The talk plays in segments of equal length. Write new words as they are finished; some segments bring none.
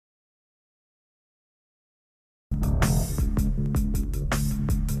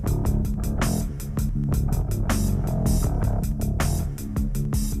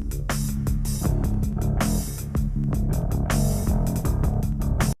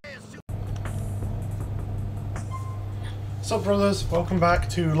What's up, brothers? Welcome back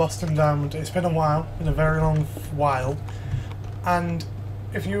to Lost and Damned. It's been a while, been a very long while, and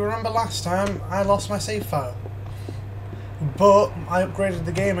if you remember last time, I lost my save file. But I upgraded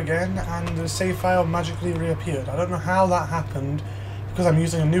the game again, and the save file magically reappeared. I don't know how that happened, because I'm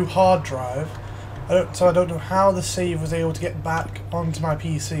using a new hard drive, so I don't know how the save was able to get back onto my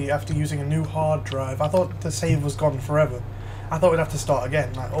PC after using a new hard drive. I thought the save was gone forever. I thought we'd have to start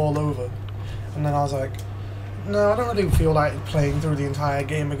again, like all over. And then I was like, no, I don't really feel like playing through the entire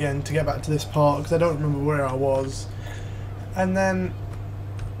game again to get back to this part, because I don't remember where I was. And then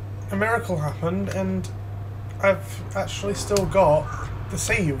a miracle happened, and I've actually still got the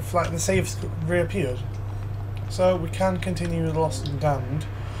save, like the save's reappeared. So we can continue with Lost and Damned,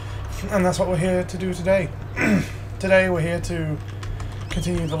 and that's what we're here to do today. Today we're here to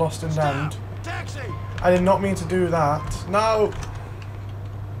continue the Lost and Damned. I did not mean to do that. No!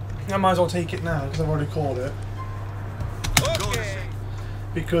 I might as well take it now, because I've already called it. Okay.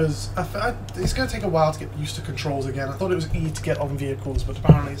 Because it's going to take a while to get used to controls again. I thought it was E to get on vehicles, but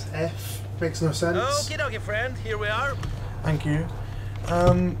apparently it's F. Makes no sense. Okie dokie, friend. Here we are. Thank you.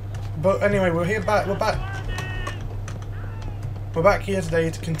 But anyway, we're back here today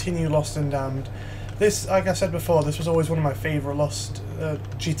to continue Lost and Damned. This, like I said before, this was always one of my favourite Lost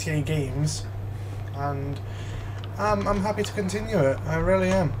GTA games, and I'm happy to continue it. I really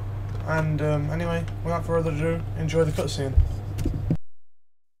am. And anyway, without further ado, enjoy the cutscene.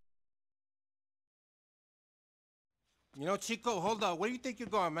 You know, Chico, hold up. Where do you think you're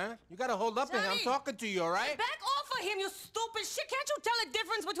going, man? You gotta hold up in here. I'm talking to you, all right? Back off of him, you stupid shit. Can't you tell the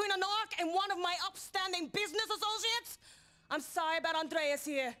difference between a narc and one of my upstanding business associates? I'm sorry about Andreas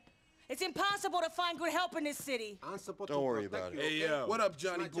here. It's impossible to find good help in this city. Don't worry about it. Hey, yo. What up,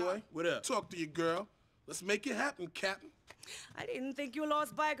 Johnny boy? What up? Talk to your girl. Let's make it happen, Captain. I didn't think you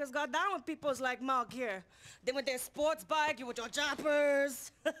lost bikers got down with peoples like Mark here. Then with their sports bike, you with your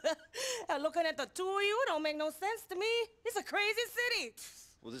choppers. Looking at the two of you don't make no sense to me. It's a crazy city.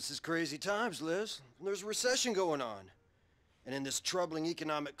 Well, this is crazy times, Liz. There's a recession going on. And in this troubling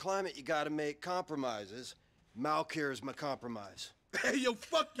economic climate, you gotta make compromises. Malcare is my compromise. Hey, yo,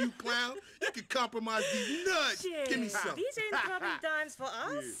 fuck you, clown. You can compromise these nuts. Shit. Give me some. These ain't troubled times for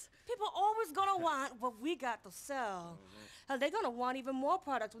us. People always gonna want what we got to sell. Hell, they're gonna want even more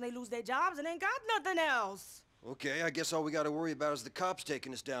products when they lose their jobs and ain't got nothing else. Okay, I guess all we gotta worry about is the cops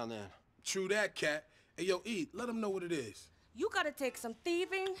taking us down there. True that, cat. Hey, yo, E, let them know what it is. You gotta take some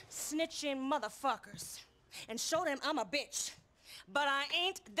thieving, snitching motherfuckers and show them I'm a bitch. But I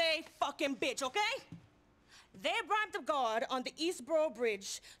ain't they fucking bitch, okay? They bribed the guard on the Eastboro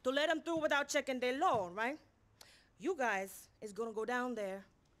Bridge to let them through without checking their loan, right? You guys is gonna go down there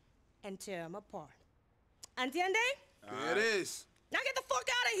and tear them apart. Entiende? There it is. Now get the fuck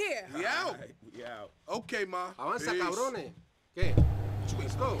out of here! We out. We out. Okay, ma. Avanza, Peace. cabrones. ¿Qué?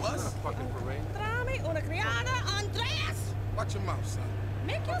 Let's go. What? It's not a fucking parade. Trame una criada, Andreas! Watch your mouth, son.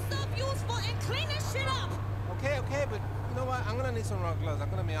 Make yourself useful and clean this shit up! Okay, but you know what? I'm gonna need some rock gloves. I'm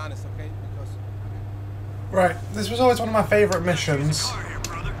gonna be honest, okay? Because... Right, this was always one of my favourite missions.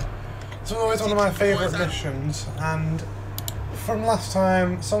 This was always one of my favourite missions, and from last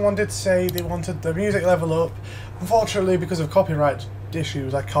time, someone did say they wanted the music level up. Unfortunately, because of copyright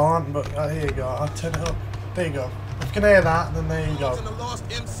issues, I can't, but here you go, I'll turn it up. There you go. If you can hear that, then there you go. The lost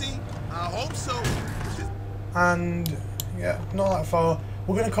MC? I hope so. And, yeah, not that far.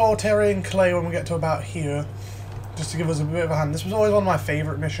 We're going to call Terry and Clay when we get to about here, just to give us a bit of a hand. This was always one of my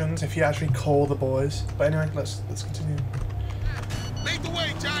favourite missions, if you actually call the boys. But anyway, let's continue. Lead the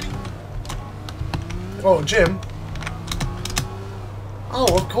way, Johnny. Oh, Jim? Oh,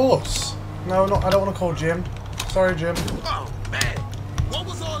 of course. No, I don't want to call Jim. Sorry, Jim. Oh, man. What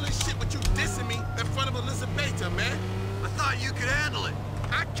was all this shit with you dissing me in front of Elizabeth, man? I thought you could handle it.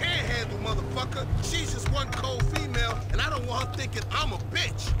 I can't handle motherfucker. She's just one cold female, and I don't want her thinking I'm a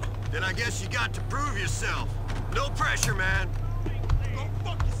bitch. Then I guess you got to prove yourself. No pressure, man. Go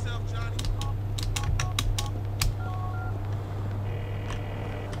fuck yourself, Johnny.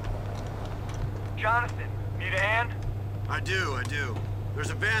 Jonathan, need a hand? I do. There's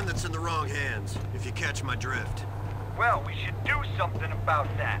a van that's in the wrong hands, if you catch my drift. Well, we should do something about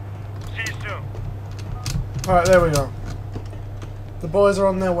that. See you soon. Alright, there we go. The boys are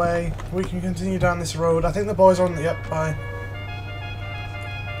on their way. We can continue down this road. I think the boys are on the... Yep, bye.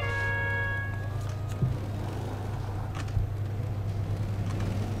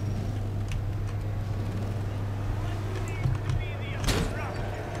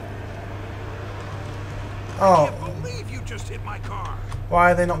 Oh. I can't believe you just hit my car.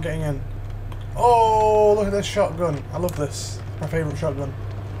 Why are they not getting in? Oh, look at this shotgun. I love this. My favourite shotgun.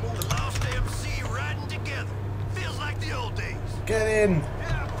 The lost MC riding together. Feels like the old days. Get in.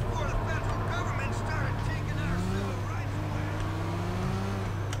 Yeah, before the federal government started taking our civil rights away.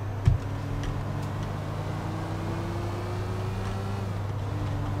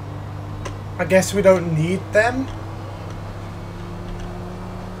 I guess we don't need them.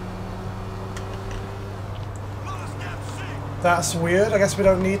 That's weird. I guess we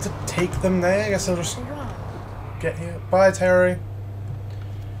don't need to take them there. I guess they'll just get here. Bye, Terry.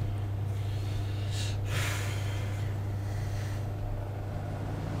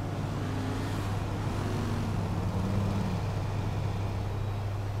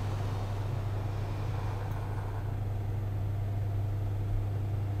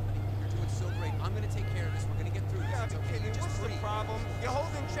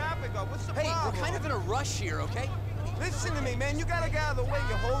 Here, okay? Listen to me, man. You gotta get out of the way.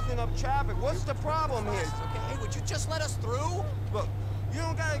 You're holding up traffic. What's the problem here? Okay, hey, would you just let us through? Look, you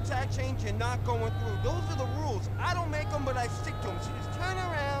don't got exact change. You're not going through. Those are the rules. I don't make them, but I stick to them. So just turn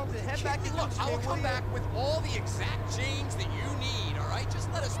around and head back to Look, I'll come back with all the exact change that you need, all right?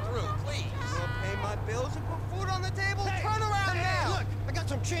 Just let us through, please. You wanna pay my bills and put food on the table? Turn around now. Look, I got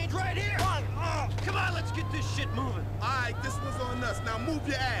some change right here. Come on, let's get this shit moving. All right, this was on us. Now move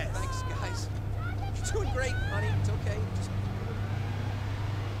your ass. Thanks, guys. You're doing great, honey. It's okay. Just...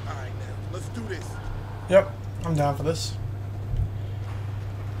 All right, now, let's do this. Yep, I'm down for this.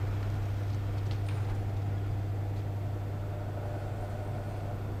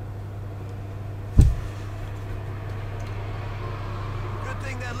 Good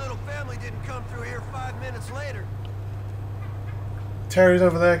thing that little family didn't come through here 5 minutes later. Terry's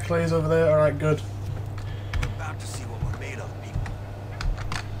over there, Clay's over there. Alright, good. We're about to see what we're made of, people.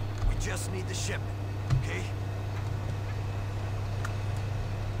 We just need the shipment, okay?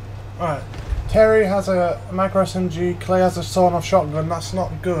 Alright. Terry has a micro SMG, Clay has a sawn-off shotgun. That's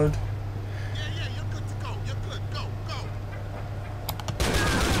not good. Yeah, you're good to go. You're good. Go.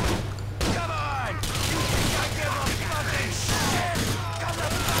 Come on! You think I give a fucking shit? Come the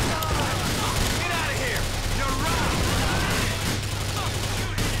fuck on! Get out of here! You're wrong!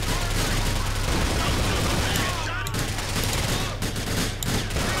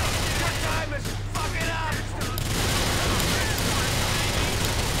 Your time is fucking up!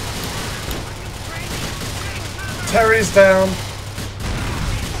 Terry's down.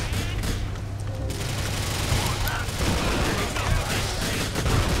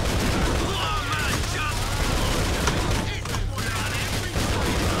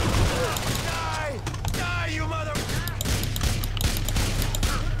 Die, you mother...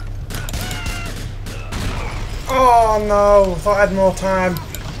 Oh no, thought I had more time.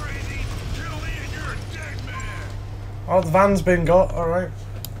 Oh, the van's been got, alright.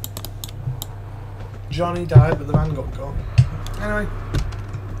 Johnny died, but the van got got. Anyway,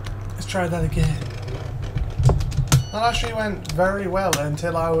 let's try that again. That actually went very well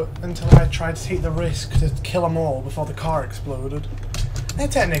until I tried to take the risk to kill them all before the car exploded. It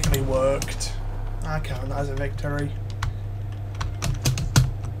technically worked. I count that as a victory.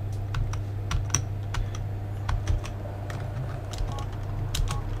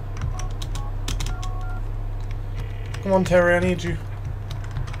 Come on, Terry, I need you.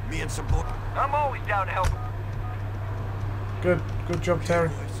 Me and some boys. I'm always down to help. Good job, Terry.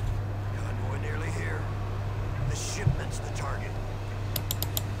 Convoy nearly here. The shipment's the target.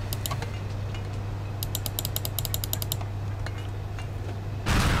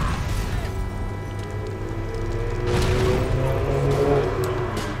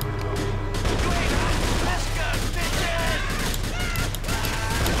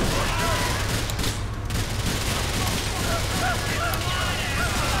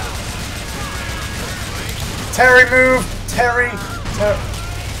 Terry, move! Terry!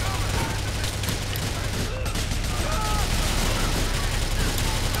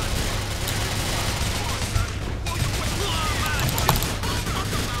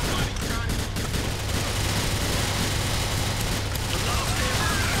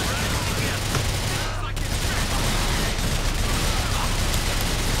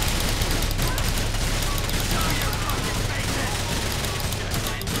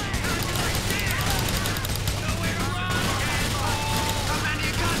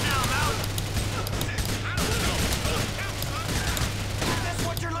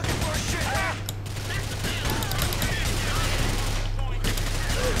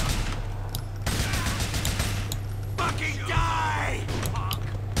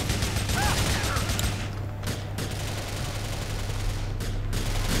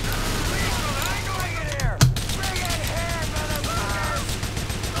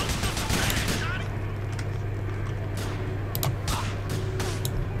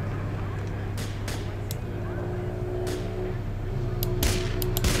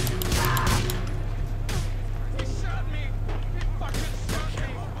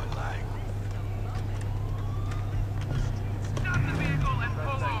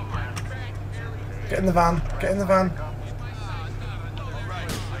 Get in the van. Get in the van.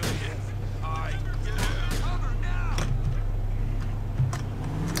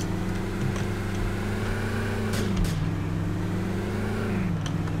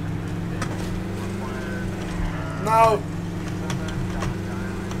 No.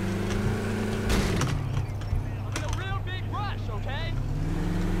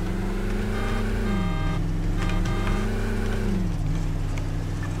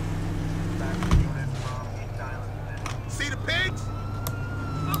 See the pigs?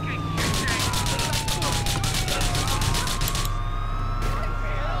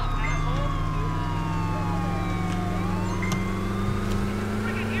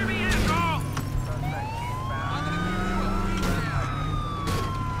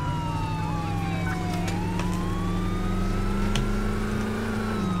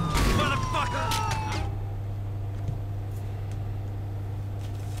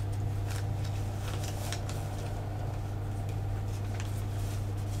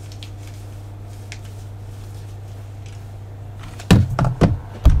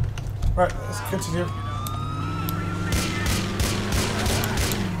 Right, let's continue.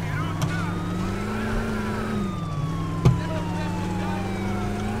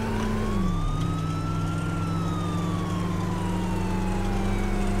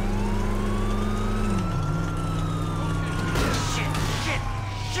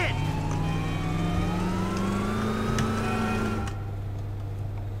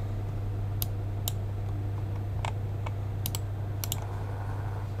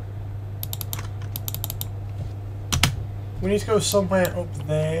 We need to go somewhere up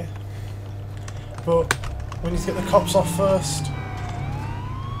there, but we need to get the cops off first.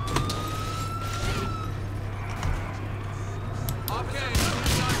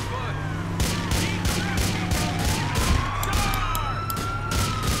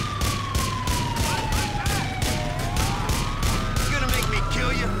 You gonna make me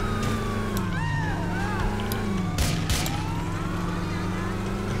kill you?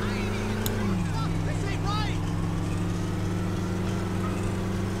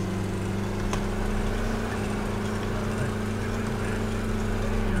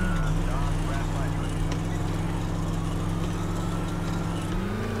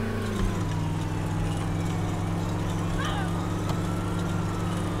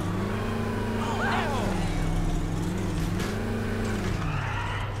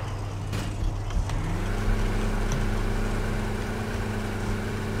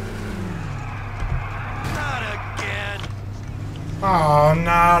 Oh,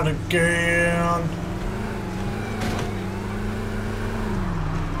 not again.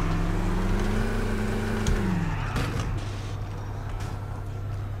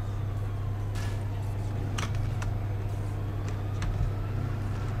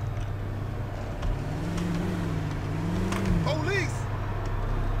 Police!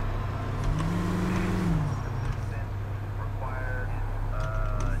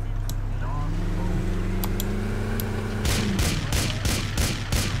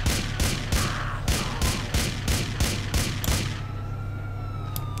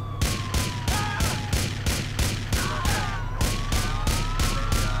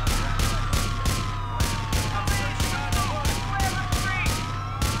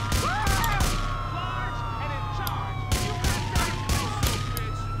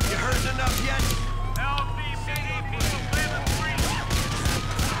 You heard enough yet? Don't be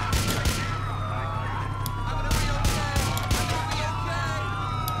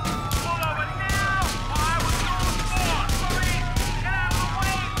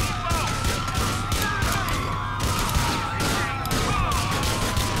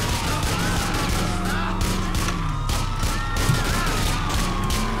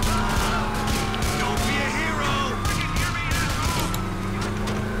a hero!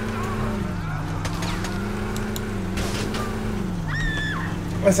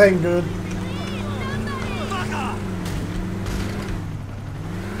 This ain't good.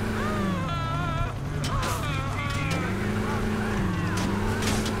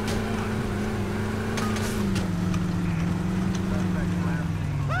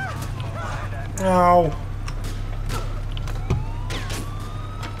 Oh.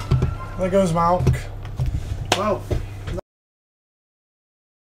 There goes Malk. Well.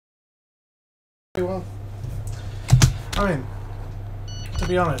 Well. I mean, to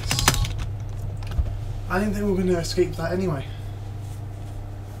be honest, I didn't think we were going to escape that anyway.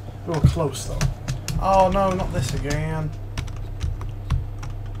 We were close though. Oh no, not this again.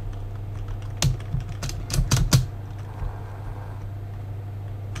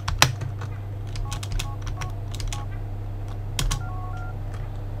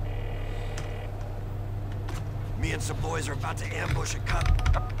 Me and some boys are about to ambush a cop.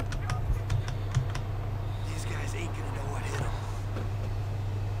 These guys ain't gonna know what hit them.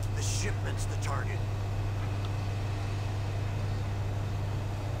 The shipment's the target.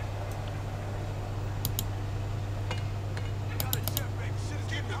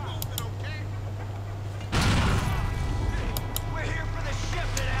 Keep it moving, okay? We're here for the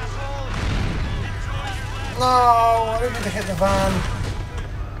shipment, assholes! No, I didn't mean to hit the van.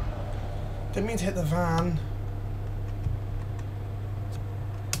 Didn't mean to hit the van.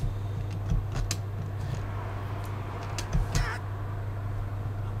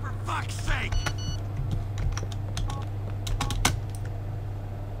 For fuck's sake!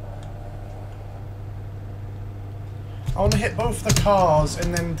 I want to hit both the cars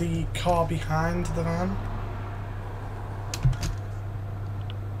and then the car behind the van.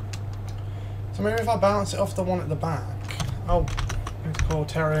 So maybe if I bounce it off the one at the back. Oh, it's called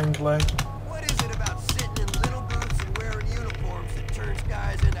Terry and Clay. What is it about sitting in little boots and wearing uniforms that turns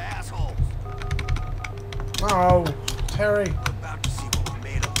guys into assholes? Oh, Terry. We're about to see what we're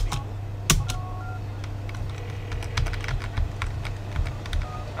made of, people.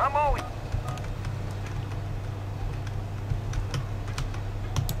 I'm always...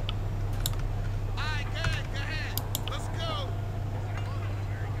 Alright, go ahead. Let's go.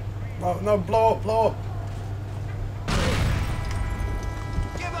 Oh, no, blow up, blow up.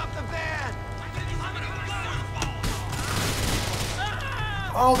 Give up the van!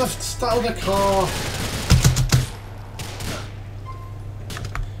 Oh, they've started the car.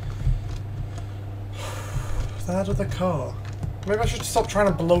 They're out of the car. Maybe I should stop trying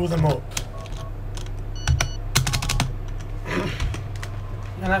to blow them up.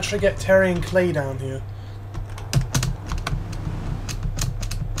 And actually get Terry and Clay down here.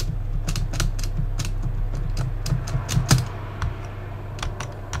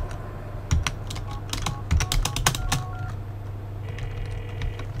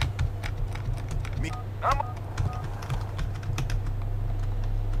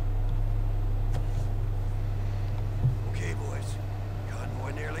 Okay, boys.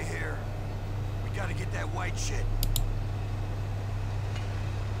 Convoy nearly here. We gotta get that white shit.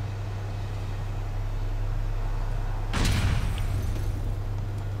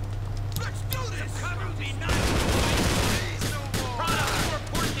 Let's do this. Cover me, not Prada, more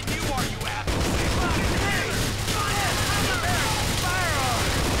important than you are, you asshole!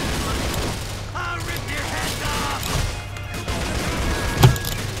 I'll rip your heads off! You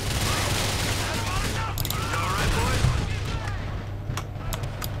alright, boys?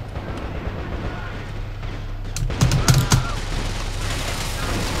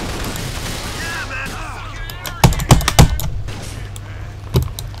 Yeah, man!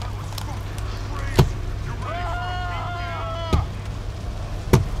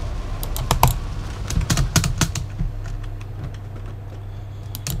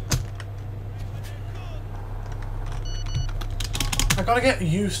 I gotta get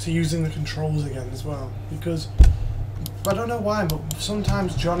used to using the controls again as well, because I don't know why, but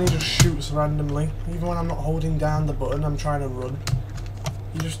sometimes Johnny just shoots randomly. Even when I'm not holding down the button, I'm trying to run.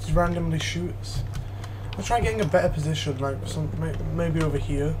 He just randomly shoots. I'll try getting a better position, like maybe over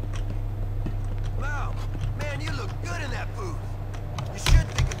here. Wow, man, you look good in that booth. You should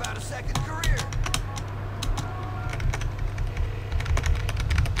think about a second career.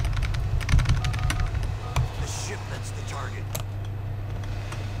 The shipment's the target.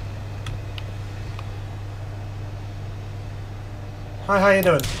 Hi, how you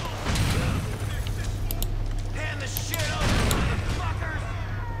doing? Hand the shit over, motherfuckers!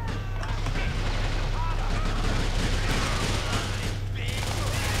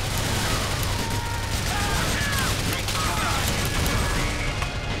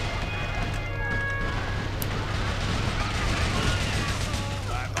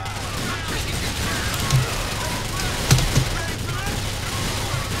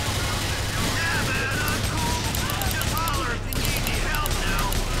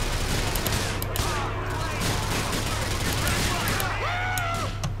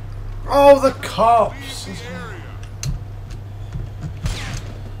 Oh, the cops!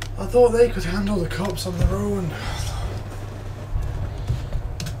 I thought they could handle the cops on their own.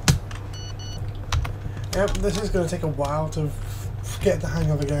 Yep, this is going to take a while to get the hang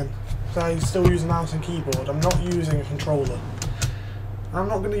of again. I still use mouse and keyboard. I'm not using a controller. I'm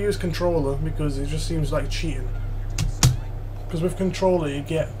not going to use controller because it just seems like cheating. Because with controller you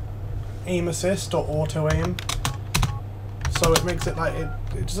get aim assist or auto aim. So it makes it like, it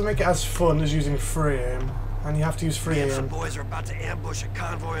doesn't make it as fun as using free aim. And you have to use free Me and some aim. boys are about to ambush a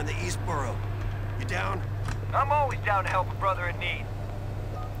convoy in the East Borough. You down? I'm always down to help a brother in need.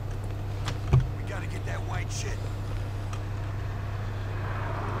 We gotta get that white shit.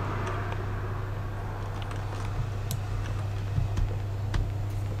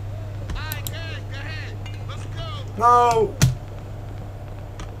 No!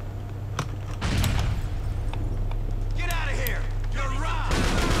 Get out of here! You're robbed!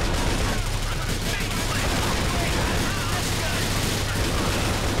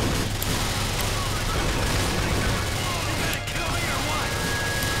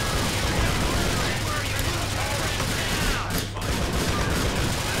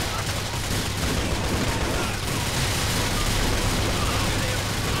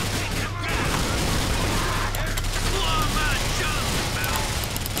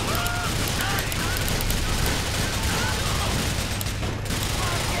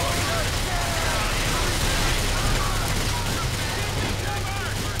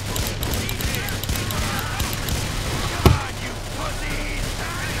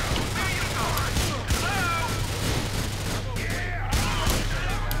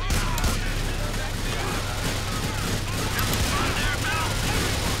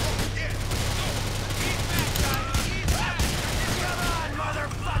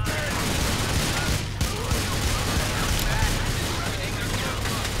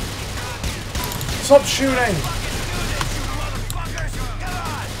 Stop shooting!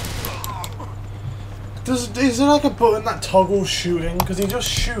 Is there like a button that toggles shooting? Because he just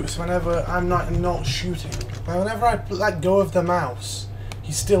shoots whenever I'm not shooting. Like whenever I let go of the mouse,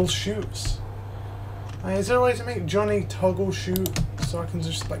 he still shoots. Like, is there a way to make Johnny toggle shoot so I can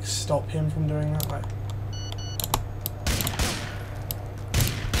just like stop him from doing that? Like,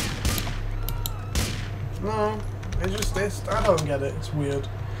 no, I don't get it. It's weird.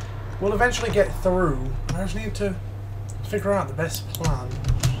 We'll eventually get through. I just need to figure out the best plan.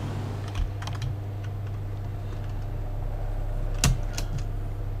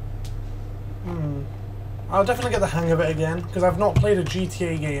 I'll definitely get the hang of it again, because I've not played a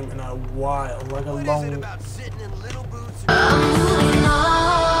GTA game in a while, like a long... Built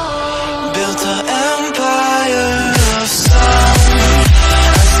an empire of stars.